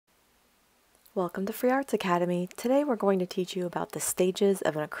Welcome to Free Arts Academy. Today we're going to teach you about the stages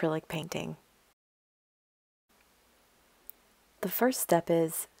of an acrylic painting. The first step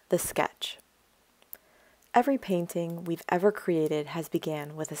is the sketch. Every painting we've ever created has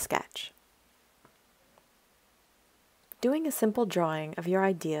began with a sketch. Doing a simple drawing of your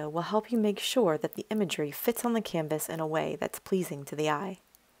idea will help you make sure that the imagery fits on the canvas in a way that's pleasing to the eye.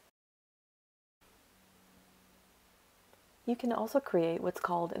 You can also create what's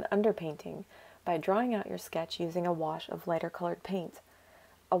called an underpainting by drawing out your sketch using a wash of lighter colored paint.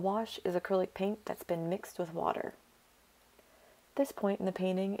 A wash is acrylic paint that's been mixed with water. This point in the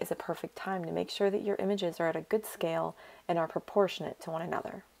painting is a perfect time to make sure that your images are at a good scale and are proportionate to one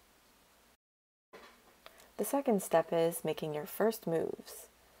another. The second step is making your first moves.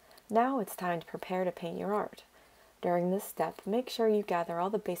 Now it's time to prepare to paint your art. During this step, make sure you gather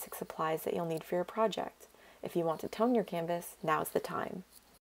all the basic supplies that you'll need for your project. If you want to tone your canvas, now's the time.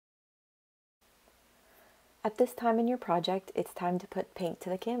 At this time in your project, it's time to put paint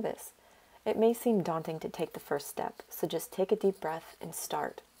to the canvas. It may seem daunting to take the first step, so just take a deep breath and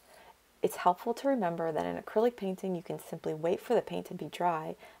start. It's helpful to remember that in acrylic painting you can simply wait for the paint to be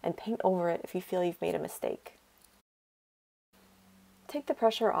dry and paint over it if you feel you've made a mistake. Take the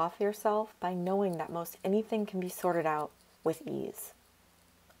pressure off yourself by knowing that most anything can be sorted out with ease.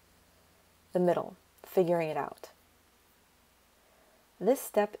 The middle. Figuring it out. This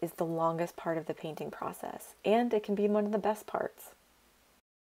step is the longest part of the painting process, and it can be one of the best parts.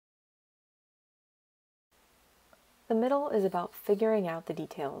 The middle is about figuring out the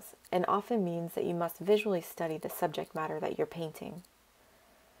details, and often means that you must visually study the subject matter that you're painting.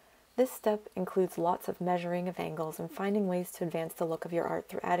 This step includes lots of measuring of angles and finding ways to advance the look of your art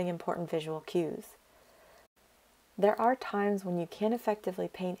through adding important visual cues. There are times when you can't effectively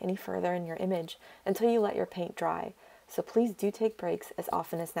paint any further in your image until you let your paint dry, so please do take breaks as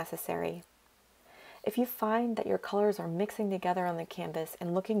often as necessary. If you find that your colors are mixing together on the canvas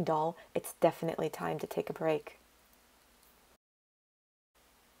and looking dull, it's definitely time to take a break.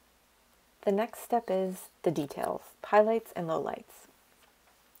 The next step is the details, highlights and lowlights.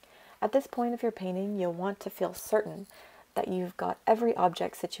 At this point of your painting, you'll want to feel certain that you've got every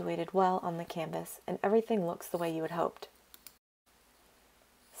object situated well on the canvas and everything looks the way you had hoped.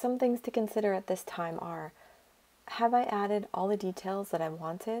 Some things to consider at this time are, have I added all the details that I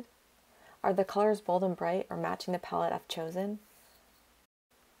wanted? Are the colors bold and bright or matching the palette I've chosen?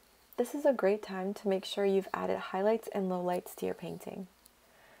 This is a great time to make sure you've added highlights and lowlights to your painting.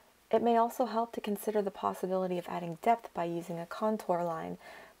 It may also help to consider the possibility of adding depth by using a contour line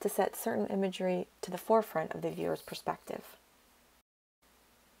to set certain imagery to the forefront of the viewer's perspective.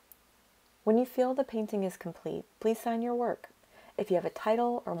 When you feel the painting is complete, please sign your work. If you have a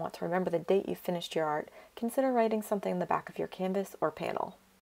title or want to remember the date you finished your art, consider writing something on the back of your canvas or panel.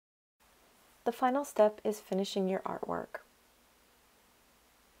 The final step is finishing your artwork.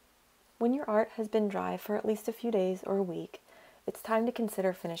 When your art has been dry for at least a few days or a week, it's time to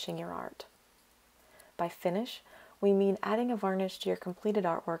consider finishing your art. By finish, we mean adding a varnish to your completed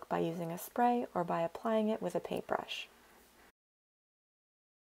artwork by using a spray or by applying it with a paintbrush.